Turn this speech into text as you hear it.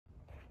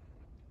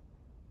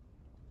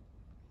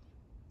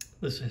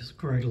This is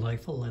Greg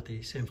Leifel at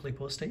the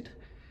Sanfilippo Estate.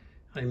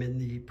 I'm in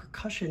the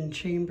percussion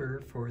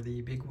chamber for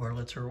the big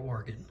Wurlitzer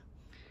organ.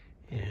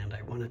 And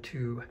I wanted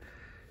to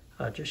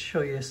just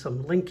show you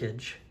some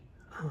linkage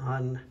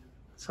on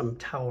some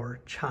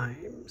tower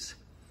chimes.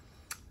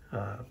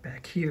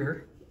 Back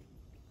here,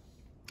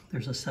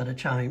 there's a set of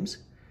chimes.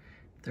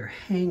 They're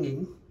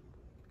hanging.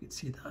 You can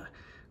see the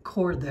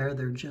cord there,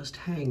 they're just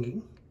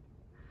hanging.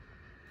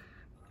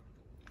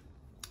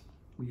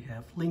 We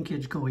have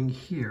linkage going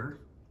here.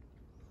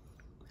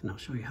 And I'll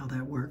show you how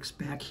that works.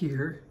 Back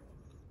here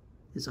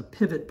is a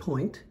pivot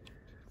point.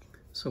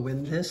 So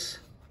when this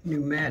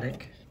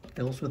pneumatic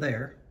fills with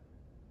air,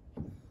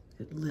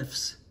 it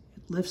lifts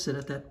it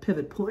at that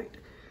pivot point.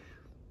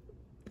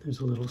 There's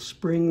a little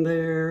spring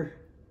there.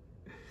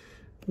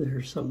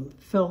 There's some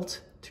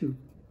felt to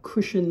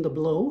cushion the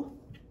blow.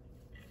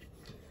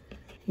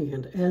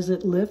 And as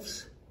it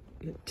lifts,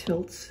 it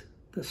tilts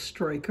the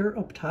striker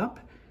up top,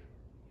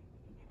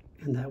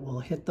 and that will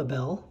hit the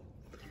bell.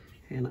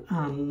 And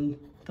on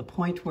the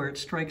point where it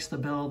strikes the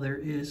bell, there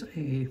is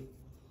a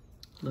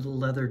little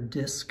leather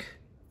disc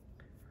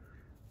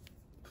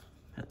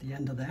at the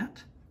end of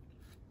that.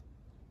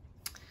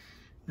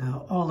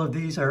 Now, all of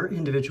these are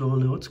individual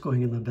notes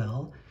going in the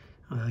bell.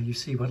 You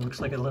see what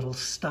looks like a little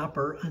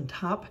stopper on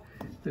top.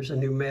 There's a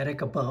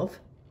pneumatic above,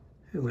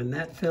 and when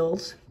that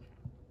fills,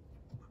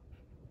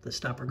 the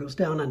stopper goes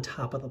down on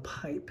top of the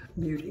pipe,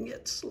 muting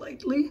it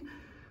slightly.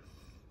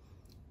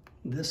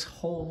 This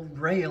whole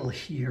rail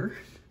here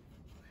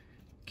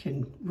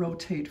can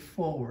rotate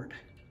forward.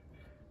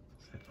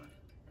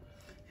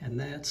 And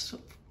that's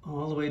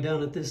all the way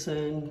down at this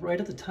end.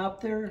 Right at the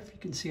top there, if you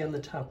can see on the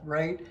top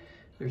right,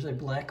 there's a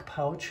black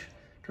pouch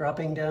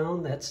dropping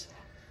down. That's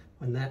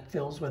when that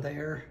fills with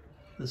air.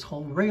 This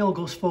whole rail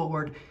goes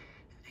forward,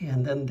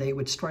 and then they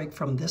would strike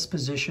from this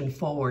position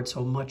forward,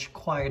 so much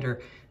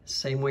quieter.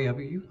 Same way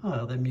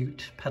the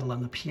mute pedal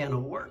on the piano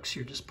works.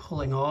 You're just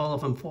pulling all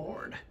of them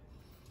forward.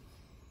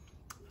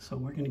 So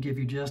we're going to give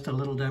you just a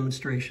little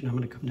demonstration. I'm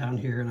going to come down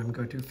here and I'm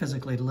going to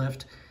physically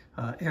lift.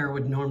 Air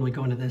would normally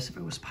go into this if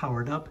it was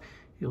powered up.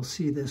 You'll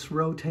see this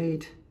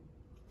rotate,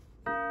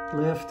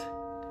 lift,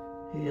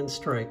 and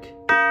strike.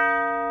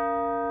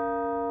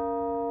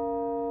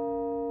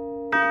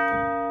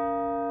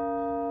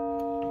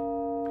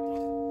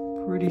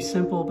 Pretty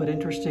simple but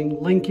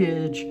interesting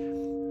linkage.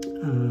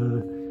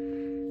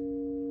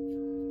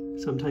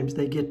 Sometimes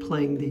they get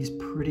playing these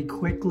pretty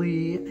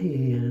quickly,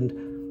 and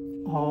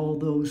all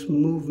those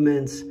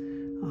movements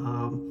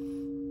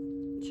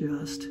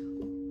just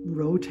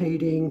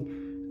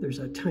rotating. There's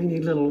a tiny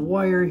little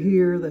wire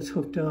here that's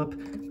hooked up,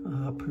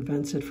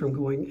 prevents it from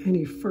going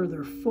any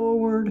further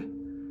forward,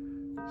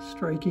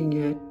 striking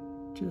it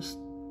just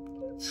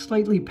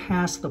slightly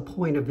past the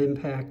point of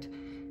impact,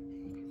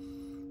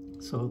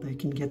 so they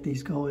can get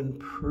these going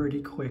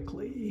pretty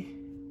quickly.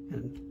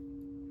 And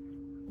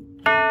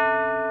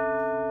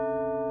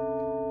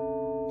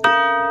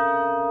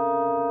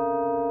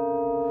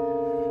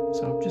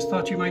so just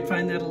thought you might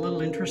find that a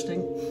little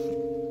interesting.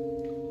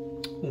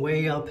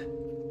 Way up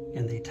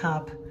in the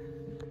top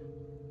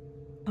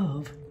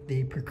of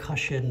the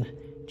percussion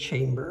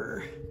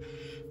chamber.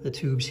 The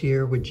tubes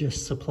here would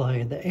just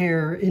supply the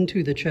air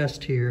into the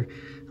chest here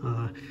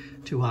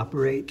to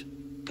operate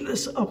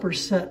this upper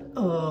set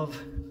of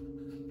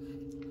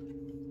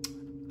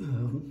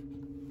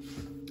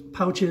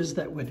pouches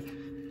that would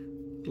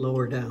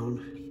lower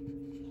down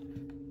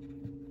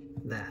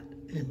that.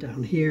 And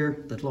down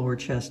here, the lower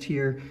chest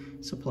here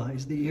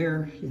supplies the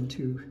air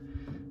into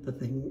the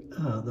thing,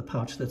 the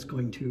pouch that's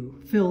going to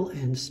fill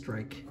and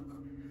strike.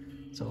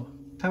 So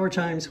tower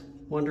chimes,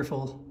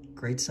 wonderful,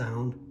 great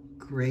sound,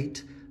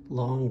 great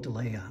long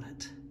delay on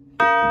it.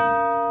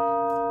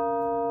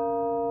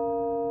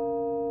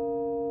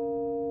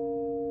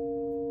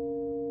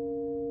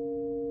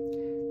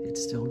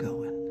 It's still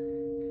going.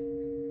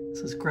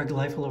 This is Greg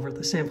Leifel over at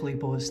the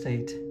Sanfilippo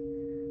Estate.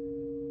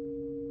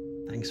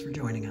 Thanks for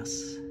joining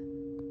us.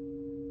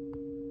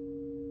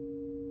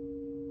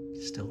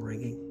 Still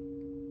ringing.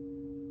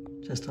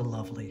 Just a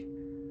lovely,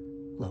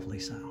 lovely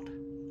sound.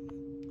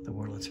 The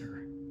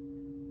Wurlitzer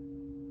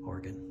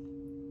organ.